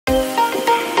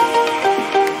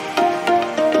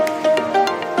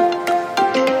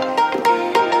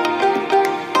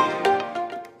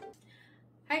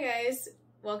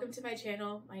my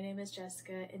channel. My name is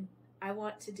Jessica and I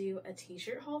want to do a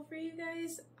t-shirt haul for you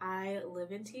guys. I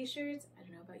live in t-shirts. I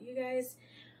don't know about you guys,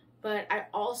 but I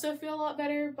also feel a lot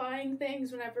better buying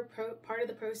things whenever part of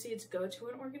the proceeds go to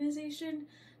an organization.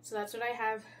 So that's what I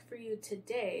have for you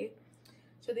today.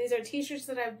 So these are t-shirts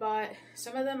that I've bought.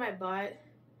 Some of them I bought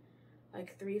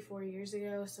like 3-4 years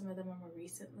ago. Some of them are more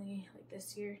recently, like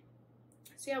this year.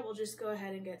 So yeah, we'll just go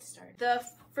ahead and get started. The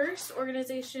first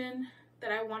organization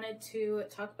that I wanted to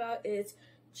talk about is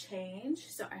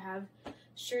Change. So I have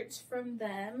shirts from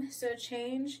them. So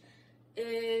Change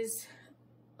is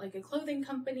like a clothing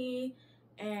company,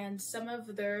 and some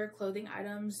of their clothing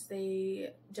items,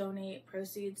 they donate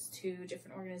proceeds to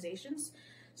different organizations.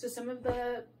 So some of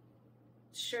the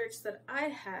shirts that I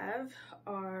have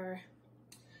are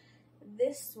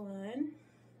this one,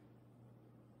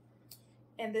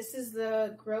 and this is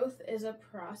the Growth is a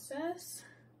Process.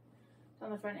 On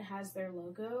the front it has their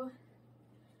logo.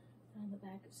 On the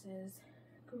back it says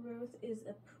Growth is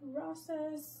a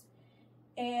Process.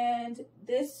 And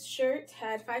this shirt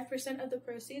had 5% of the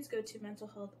proceeds go to Mental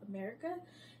Health America.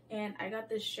 And I got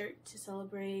this shirt to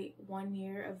celebrate 1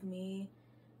 year of me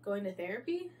going to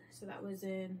therapy. So that was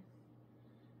in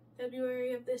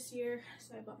February of this year.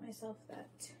 So I bought myself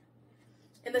that.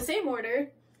 In the same order,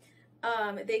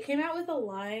 they came out with a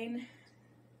line.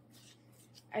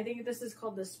 I think this is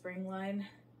called the spring line,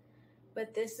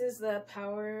 but this is the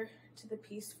Power to the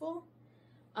Peaceful.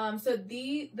 So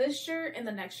this shirt and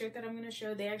the next shirt that I'm going to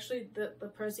show, they actually, the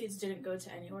proceeds didn't go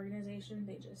to any organization.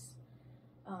 They just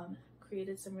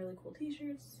created some really cool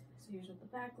t-shirts. So here's what the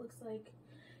back looks like.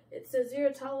 It says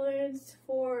zero tolerance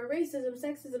for racism,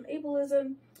 sexism,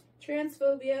 ableism,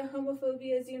 transphobia,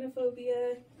 homophobia,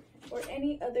 xenophobia, or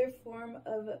any other form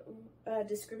of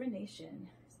discrimination.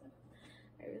 So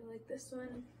I really like this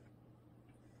one.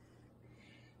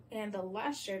 And the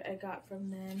last shirt I got from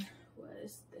them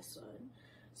was this one.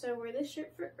 So I wore this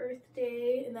shirt for Earth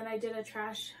Day, and then I did a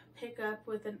trash pickup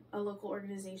with a local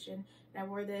organization, and I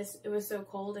wore this. It was so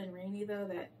cold and rainy though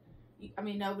that, I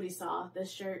mean, nobody saw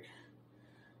this shirt.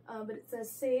 But it says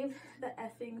save the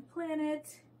effing planet,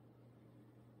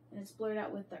 and it's blurred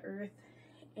out with the earth.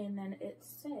 And then it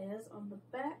says on the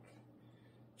back,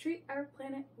 treat our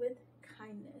planet with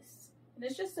kindness. And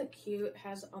it's just so cute. It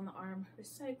has on the arm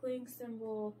recycling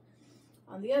symbol.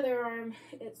 On the other arm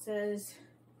it says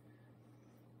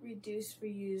reduce,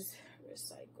 reuse,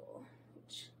 recycle,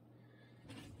 which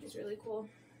is really cool.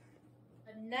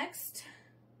 The next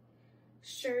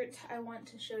shirt I want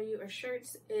to show you, or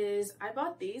shirts, is I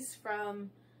bought these from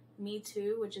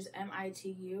MeToo, which is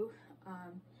MITU.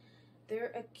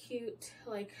 They're a cute,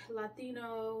 like,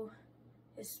 Latino,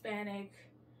 Hispanic,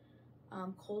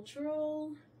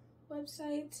 cultural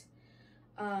website.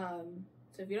 So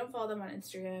if you don't follow them on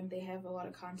Instagram, they have a lot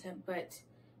of content, but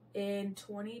in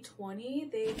 2020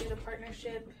 they did a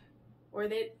partnership, or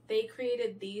they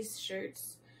created these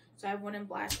shirts. So I have one in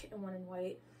black and one in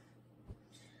white.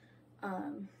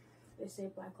 They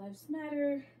say Black Lives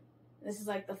Matter. This is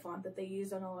like the font that they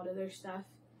use on a lot of their stuff.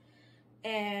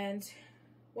 And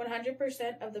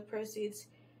 100% of the proceeds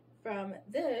from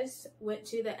this went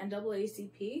to the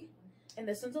NAACP. And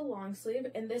this one's a long sleeve,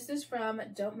 and this is from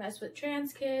Don't Mess with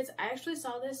Trans Kids. I actually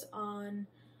saw this on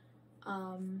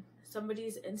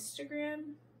somebody's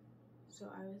Instagram, so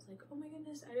I was like, oh my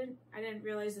goodness, I didn't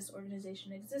realize this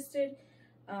organization existed.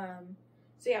 So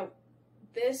yeah,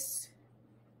 this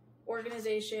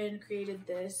organization created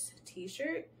this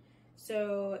t-shirt.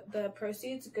 So the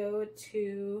proceeds go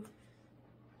to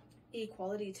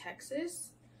Equality Texas.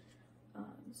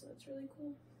 So that's really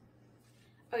cool.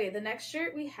 Okay, the next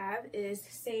shirt we have is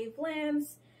Save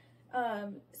Lands.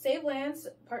 Save Lands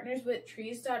partners with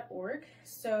trees.org.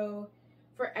 So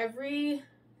for every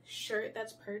shirt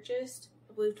that's purchased,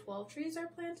 I believe 12 trees are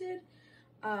planted.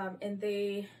 And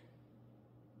they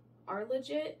are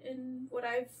legit in what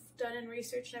I've done in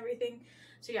research and everything.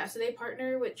 So yeah, so they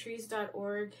partner with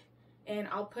trees.org, and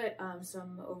I'll put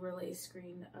some overlay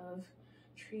screen of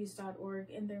trees.org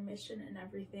and their mission and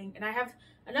everything. And I have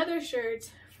another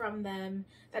shirt from them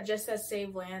that just says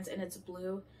Save Lands, and it's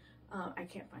blue. I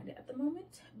can't find it at the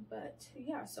moment, but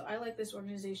yeah, so I like this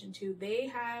organization too. They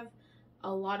have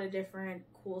a lot of different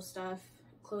cool stuff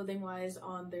clothing wise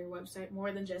on their website,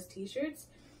 more than just t-shirts.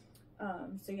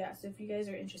 So yeah, so if you guys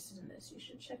are interested in this, you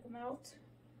should check them out.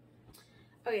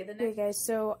 Okay, hey guys,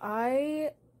 so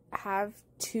I have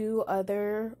 2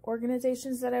 other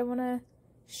organizations that I want to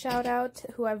shout out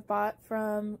who I've bought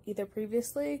from either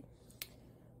previously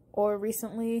or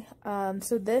recently.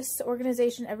 So this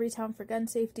organization, Everytown for Gun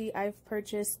Safety, I've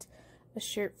purchased a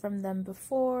shirt from them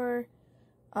before.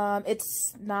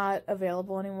 It's not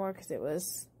available anymore because it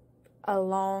was a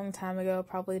long time ago,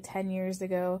 probably 10 years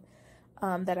ago,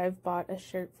 that I've bought a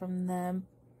shirt from them.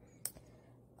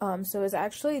 So it's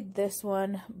actually this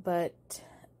one, but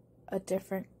a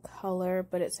different color,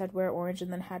 but it said wear orange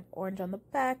and then had orange on the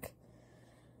back.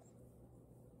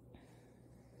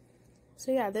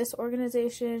 So yeah, this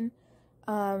organization,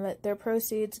 their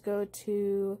proceeds go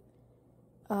to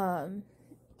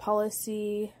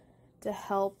policy to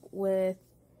help with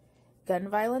gun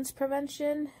violence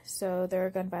prevention. So they're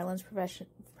a gun violence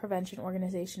prevention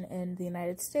organization in the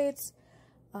United States.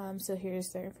 So here's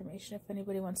their information if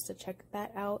anybody wants to check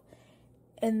that out.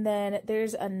 And then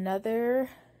there's another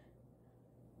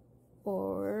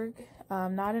org,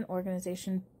 not an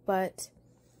organization, but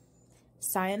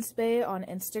Science Bay on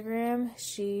Instagram.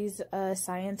 She's a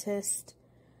scientist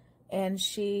and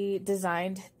she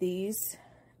designed these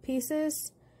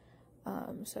pieces.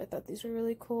 So I thought these were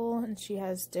really cool, and she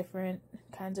has different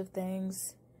kinds of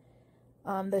things.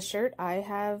 The shirt I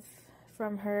have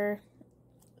from her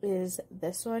is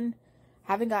this one.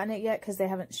 Haven't gotten it yet because they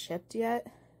haven't shipped yet.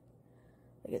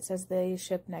 Like it says they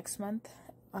ship next month.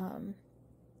 But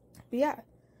yeah,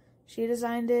 she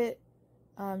designed it.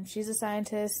 She's a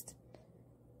scientist.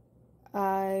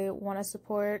 I want to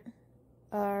support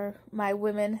my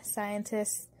women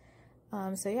scientists.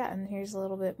 So yeah, and here's a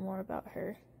little bit more about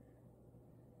her.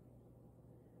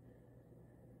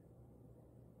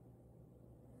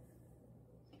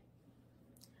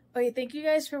 Okay, thank you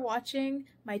guys for watching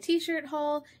my t-shirt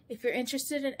haul. If you're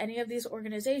interested in any of these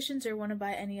organizations or want to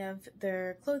buy any of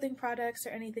their clothing products or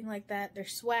anything like that, their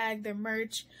swag, their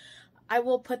merch, I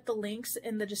will put the links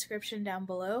in the description down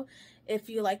below. If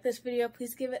you like this video,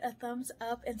 please give it a thumbs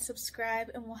up and subscribe,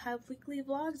 and we'll have weekly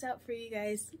vlogs out for you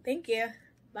guys. Thank you.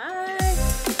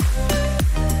 Bye!